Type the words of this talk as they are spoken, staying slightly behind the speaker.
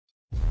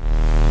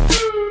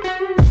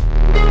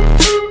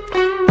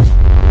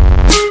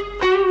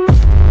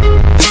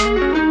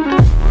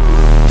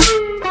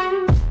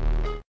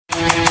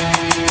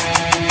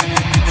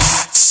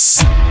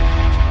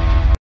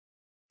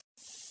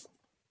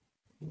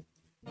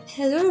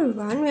Hello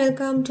everyone,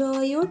 welcome to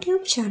our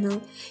YouTube channel.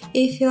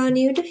 If you are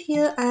new to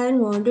here and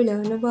want to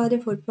learn about the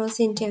food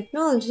processing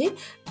technology,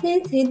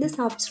 please hit the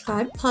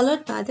subscribe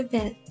followed by the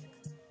bell.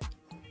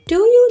 Do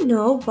you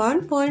know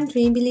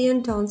 1.3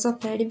 billion tons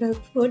of edible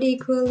food,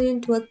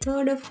 equivalent to a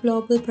third of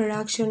global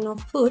production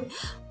of food,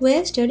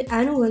 wasted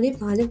annually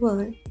by the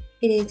world?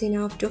 It is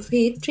enough to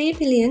feed 3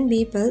 billion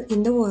people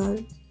in the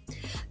world.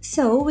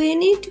 So we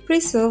need to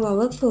preserve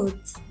our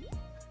foods.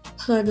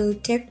 Hurdle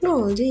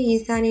technology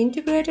is an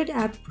integrated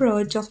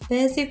approach of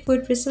basic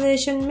food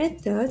preservation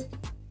methods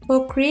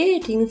for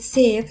creating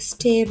safe,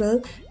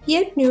 stable,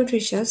 yet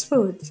nutritious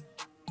foods.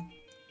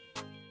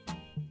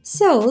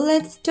 So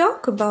let's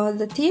talk about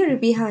the theory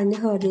behind the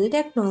hurdle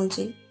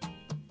technology.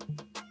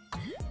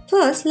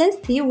 First,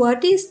 let's see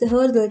what is the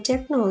hurdle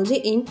technology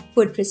in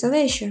food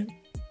preservation.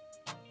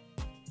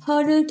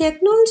 Hurdle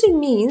technology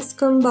means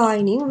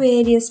combining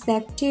various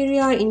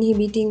bacteria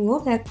inhibiting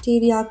or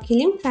bacteria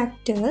killing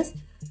factors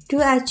to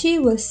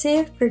achieve a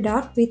safe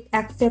product with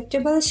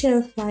acceptable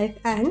shelf life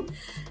and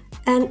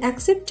an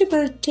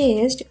acceptable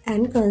taste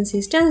and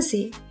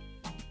consistency.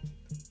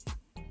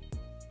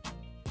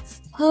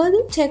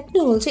 Hurdle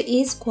technology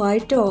is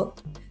quite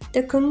old.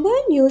 The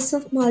combined use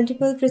of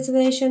multiple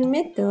preservation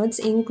methods,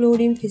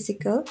 including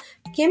physical,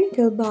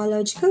 chemical,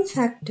 biological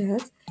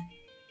factors,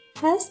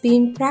 has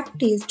been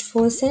practiced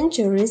for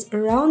centuries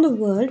around the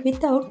world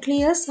without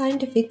clear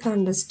scientific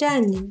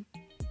understanding.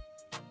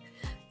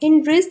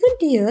 In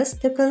recent years,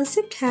 the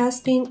concept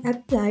has been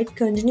applied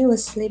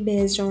continuously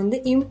based on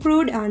the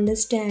improved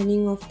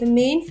understanding of the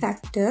main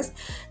factors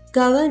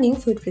governing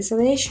food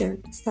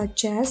preservation,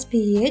 such as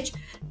pH,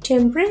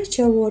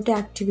 temperature, water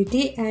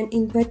activity, and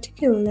in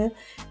particular,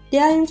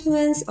 their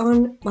influence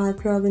on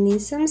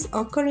microorganisms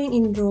occurring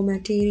in raw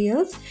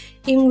materials,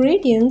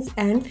 ingredients,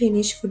 and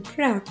finished food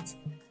products.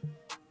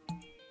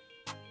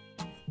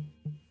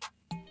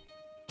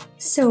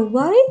 So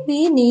why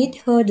we need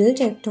hurdle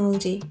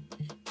technology?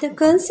 The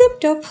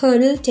concept of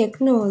hurdle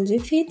technology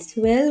fits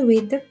well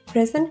with the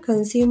present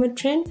consumer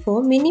trend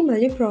for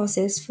minimally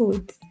processed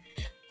foods.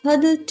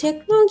 Hurdle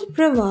technology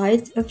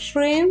provides a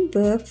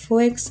framework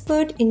for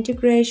expert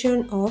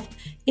integration of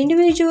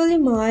individually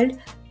mild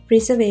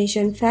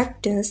preservation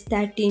factors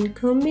that in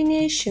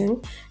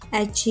combination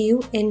achieve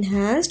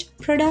enhanced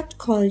product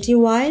quality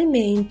while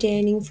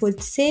maintaining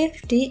food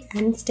safety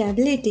and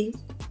stability.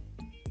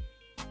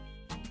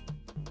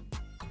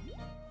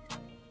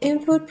 In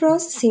food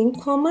processing,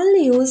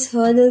 commonly used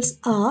hurdles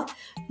are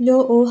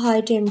low or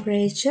high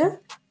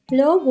temperature,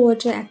 low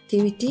water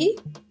activity,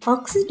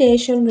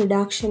 oxidation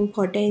reduction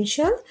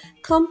potential,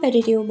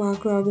 competitive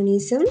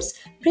microorganisms,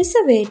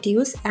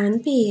 preservatives,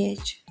 and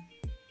pH.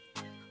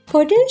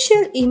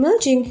 Potential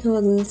emerging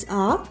hurdles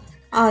are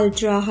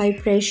ultra-high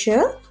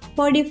pressure,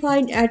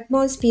 modified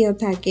atmosphere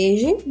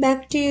packaging,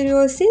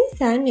 bacteriocins,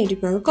 and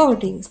edible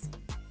coatings.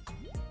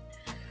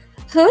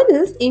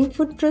 Hurdles in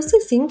food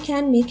processing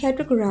can be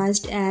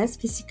categorized as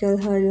physical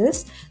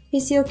hurdles,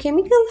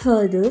 physico-chemical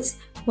hurdles,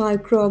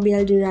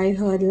 microbial-derived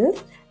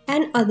hurdles,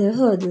 and other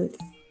hurdles.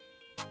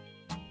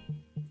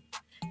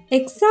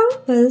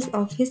 Examples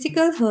of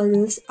physical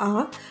hurdles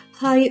are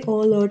high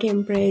or low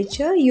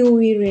temperature,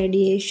 UV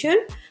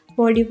radiation,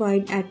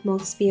 modified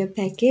atmosphere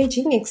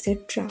packaging,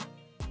 etc.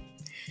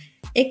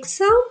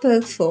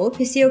 Examples for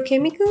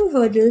physicochemical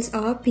hurdles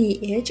are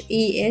pH,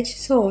 EH,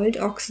 salt,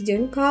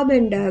 oxygen,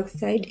 carbon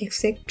dioxide,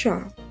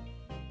 etc.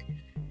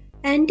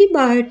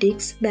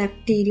 Antibiotics,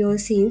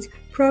 bacteriocins,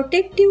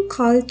 protective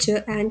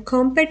culture, and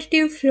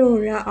competitive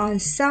flora are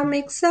some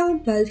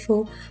examples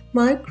for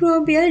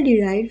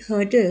microbial-derived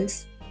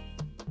hurdles.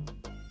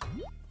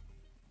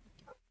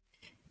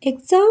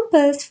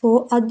 Examples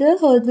for other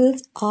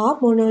hurdles are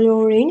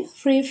monolaurine,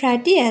 free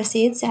fatty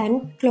acids,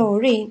 and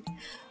chlorine.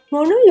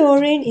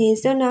 Monolaurine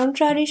is a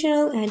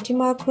non-traditional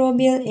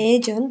antimicrobial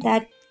agent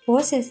that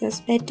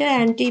possesses better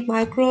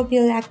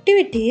antimicrobial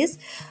activities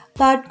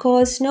but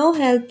causes no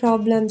health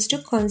problems to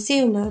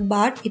consumer,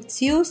 but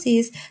its use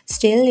is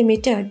still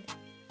limited.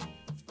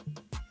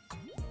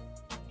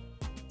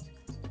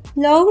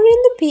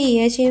 Lowering the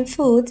pH in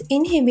foods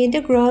inhibits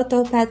the growth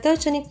of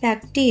pathogenic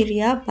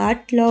bacteria,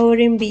 but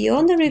lowering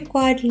beyond the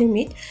required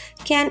limit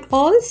can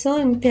also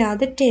impair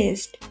the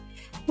taste.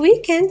 We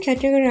can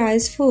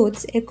categorize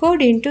foods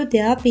according to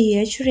their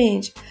pH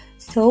range,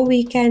 so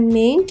we can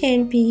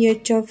maintain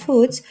pH of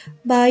foods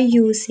by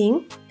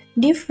using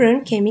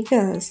different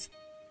chemicals.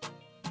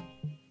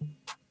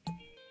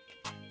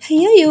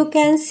 Here you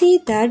can see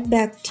that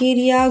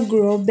bacteria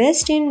grow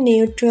best in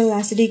neutral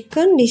acidic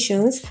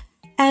conditions,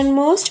 and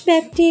most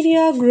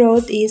bacteria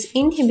growth is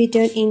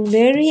inhibited in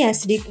very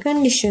acidic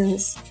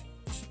conditions.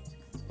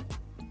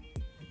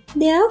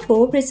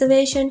 Therefore,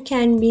 preservation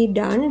can be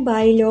done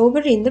by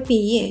lowering the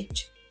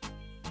pH.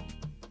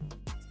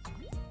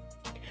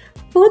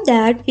 For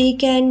that, we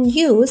can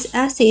use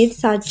acids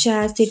such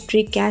as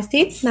citric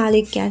acid,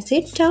 malic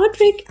acid,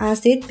 tartaric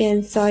acid,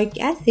 benzoic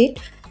acid,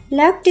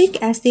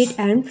 lactic acid,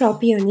 and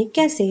propionic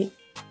acid.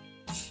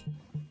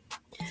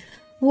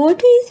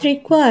 Water is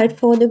required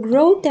for the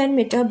growth and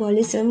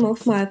metabolism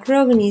of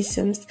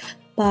microorganisms,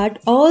 But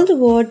all the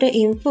water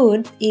in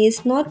food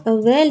is not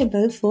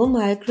available for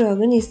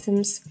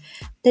microorganisms.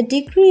 The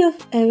degree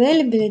of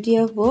availability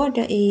of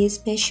water is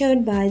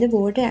measured by the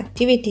water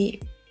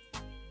activity.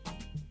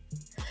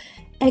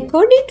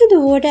 According to the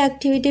water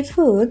activity,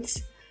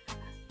 foods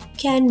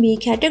can be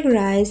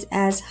categorized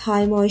as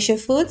high moisture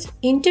foods,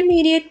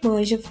 intermediate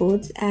moisture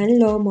foods, and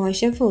low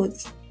moisture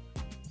foods.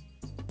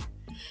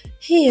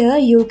 Here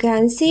you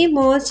can see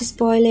most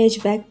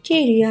spoilage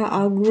bacteria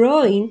are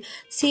growing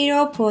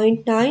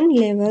 0.9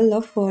 level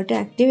of water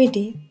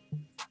activity.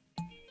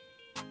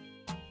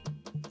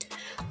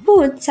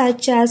 Foods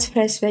such as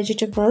fresh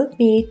vegetable,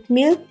 meat,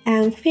 milk,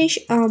 and fish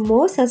are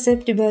more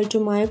susceptible to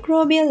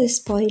microbial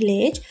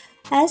spoilage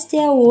as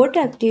their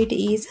water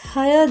activity is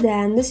higher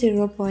than the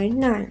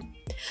 0.9.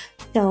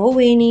 So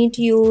we need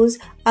to use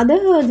other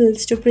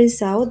hurdles to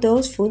preserve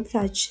those foods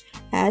such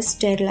as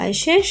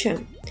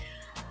sterilization.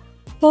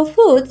 For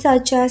foods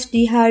such as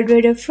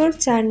dehydrated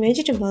fruits and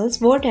vegetables,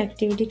 water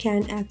activity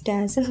can act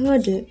as a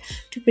hurdle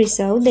to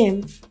preserve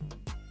them.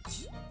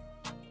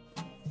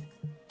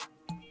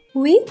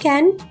 We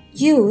can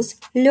use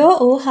low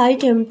or high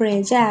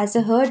temperature as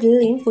a hurdle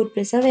in food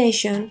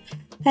preservation.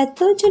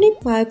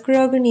 Pathogenic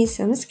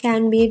microorganisms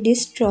can be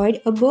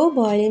destroyed above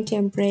boiling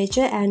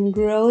temperature and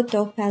growth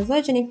of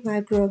pathogenic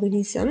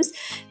microorganisms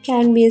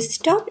can be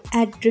stopped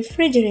at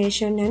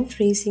refrigeration and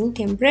freezing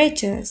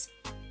temperatures.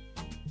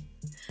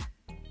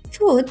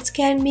 Foods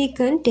can be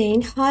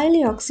contain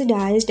highly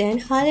oxidized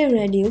and highly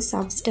reduced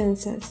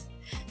substances.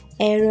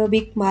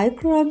 Aerobic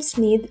microbes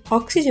need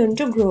oxygen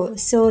to grow,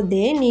 so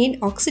they need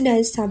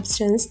oxidized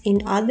substance.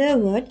 In other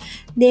words,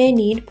 they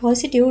need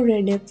positive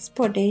redox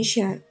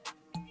potential.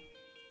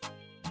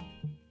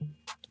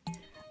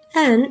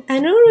 And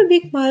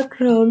anaerobic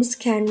microbes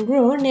can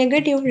grow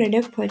negative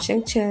redox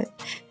potential.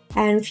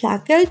 And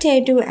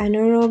facultative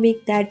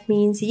anaerobic, that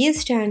means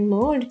yeast and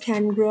mold,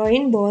 can grow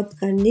in both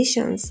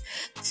conditions.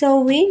 So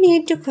we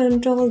need to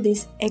control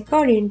this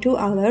according to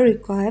our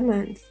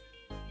requirements.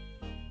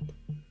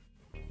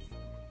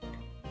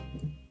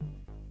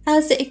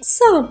 As an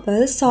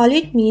example,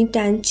 solid meat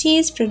and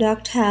cheese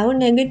products have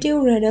negative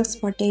redox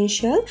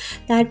potential,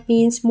 that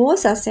means more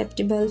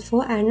susceptible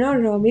for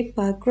anaerobic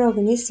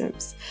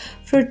microorganisms.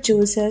 Fruit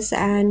juices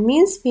and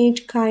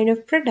mincemeat kind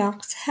of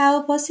products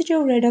have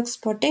positive redox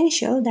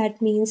potential,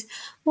 that means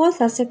more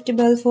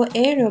susceptible for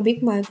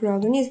aerobic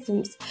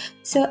microorganisms.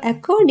 So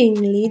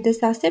accordingly, the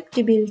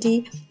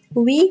susceptibility,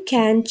 we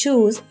can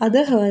choose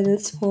other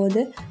hurdles for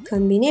the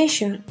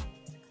combination.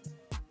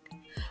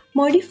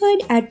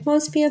 Modified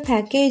atmosphere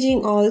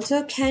packaging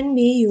also can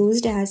be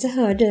used as a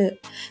hurdle.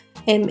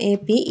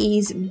 MAP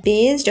is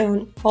based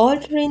on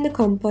altering the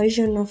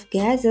composition of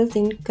gases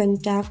in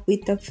contact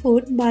with the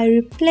food by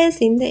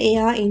replacing the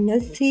air in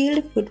a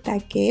sealed food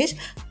package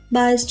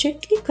by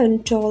strictly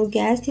controlled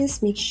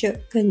gaseous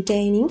mixture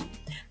containing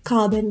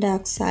carbon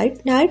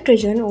dioxide,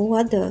 nitrogen, or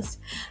others.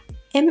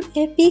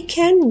 MAP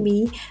can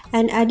be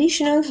an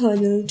additional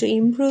hurdle to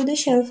improve the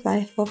shelf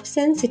life of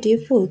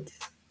sensitive foods.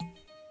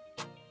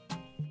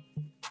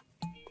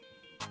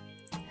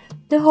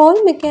 The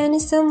whole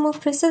mechanism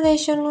of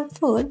preservation of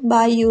food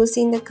by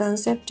using the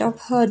concept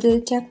of hurdle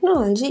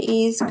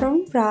technology is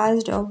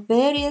comprised of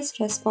various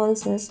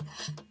responses.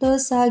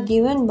 Those are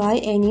given by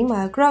any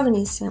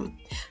microorganism.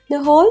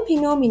 The whole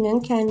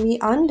phenomenon can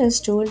be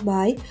understood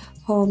by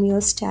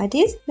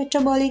homeostasis,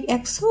 metabolic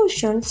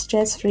exhaustion,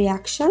 stress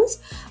reactions,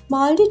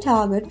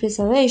 multi-target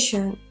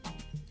preservation.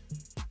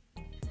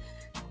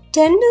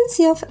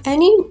 Tendency of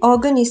any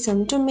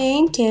organism to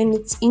maintain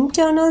its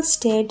internal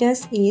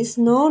status is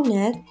known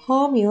as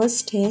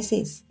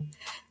homeostasis.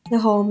 The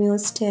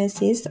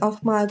homeostasis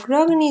of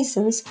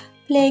microorganisms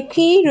play a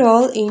key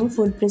role in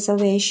food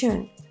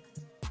preservation.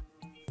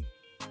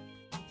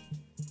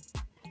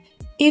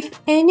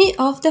 If any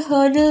of the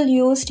hurdles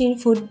used in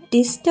food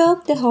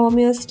disturb the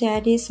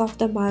homeostasis of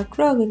the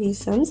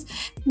microorganisms,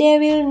 they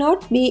will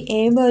not be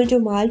able to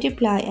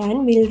multiply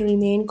and will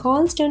remain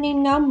constant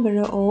in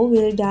number or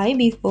will die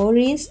before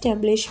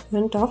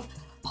re-establishment of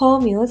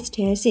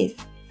homeostasis.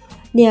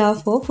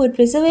 Therefore, food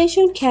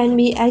preservation can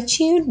be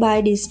achieved by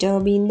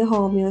disturbing the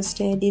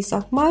homeostasis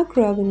of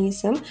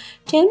microorganisms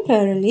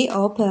temporarily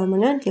or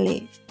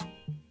permanently.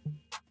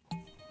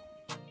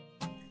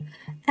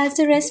 As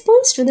a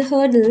response to the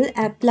hurdle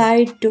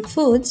applied to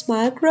foods,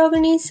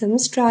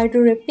 microorganisms try to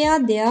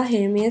repair their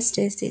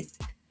homeostasis,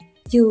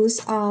 use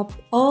up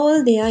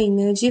all their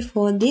energy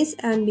for this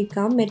and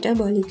become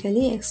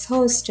metabolically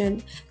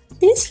exhausted.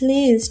 This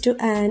leads to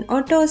an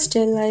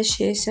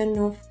auto-sterilization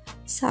of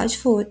such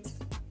foods.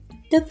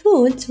 The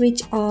foods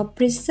which are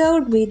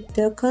preserved with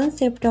the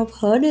concept of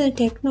hurdle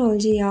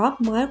technology are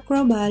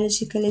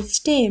microbiologically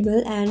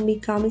stable and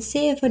become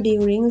safer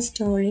during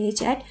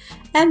storage at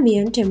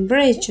ambient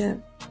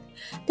temperature.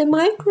 The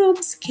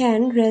microbes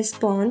can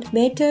respond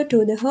better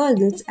to the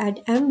hurdles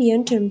at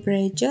ambient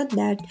temperature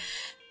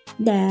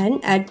than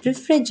at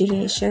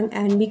refrigeration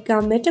and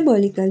become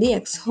metabolically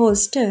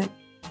exhausted.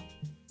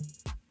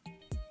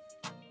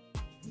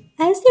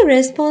 As a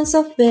response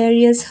of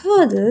various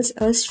hurdles,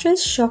 a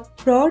stress shock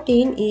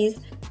protein is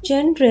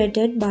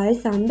generated by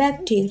some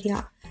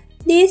bacteria.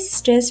 This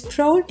stress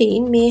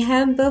protein may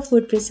hamper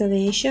food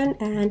preservation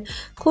and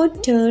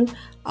could turn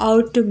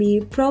out to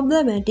be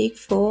problematic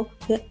for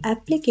the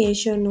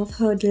application of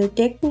hurdle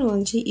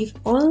technology if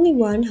only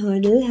one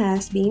hurdle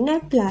has been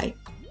applied.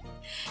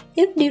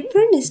 If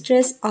different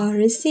stress are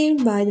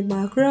received by the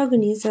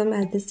microorganism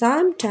at the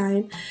same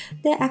time,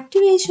 the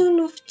activation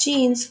of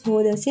genes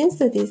for the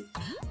synthesis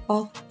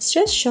of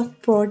stress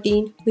shock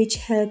protein, which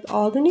help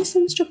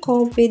organisms to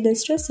cope with the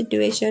stress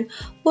situation,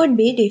 would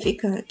be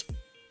difficult.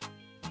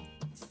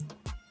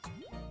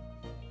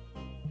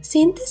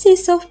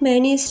 Synthesis of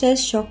many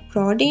stress shock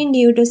protein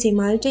due to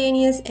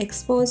simultaneous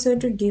exposure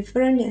to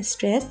different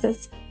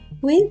stresses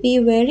will be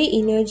very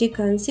energy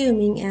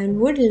consuming and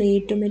would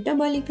lead to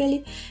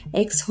metabolically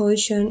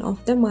exhaustion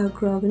of the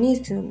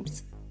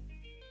microorganisms.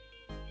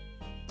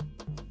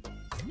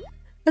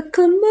 A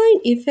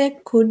combined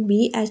effect could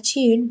be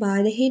achieved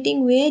by the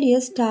hitting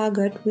various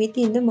targets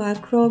within the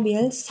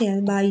microbial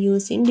cell by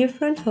using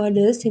different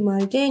hurdles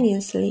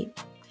simultaneously.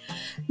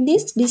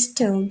 This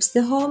disturbs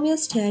the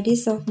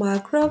homeostasis of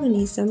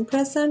microorganisms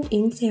present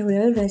in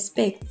several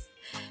respects.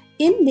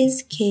 In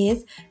this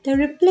case, the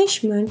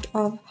replacement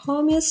of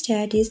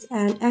homeostasis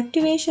and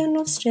activation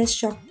of stress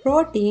shock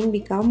protein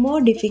become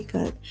more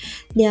difficult.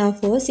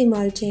 Therefore,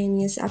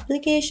 simultaneous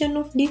application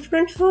of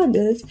different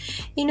hurdles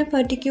in a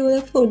particular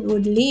food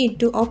would lead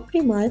to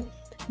optimal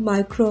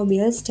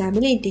microbial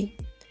stability.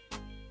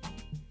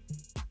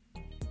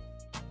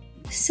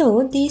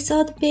 So, these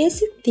are the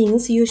basic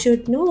things you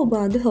should know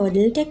about the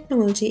hurdle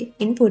technology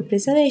in food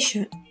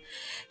preservation.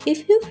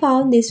 If you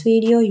found this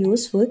video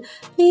useful,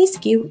 please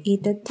give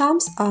it a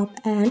thumbs up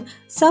and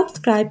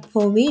subscribe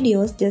for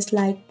videos just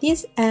like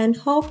this and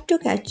hope to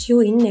catch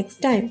you in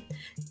next time.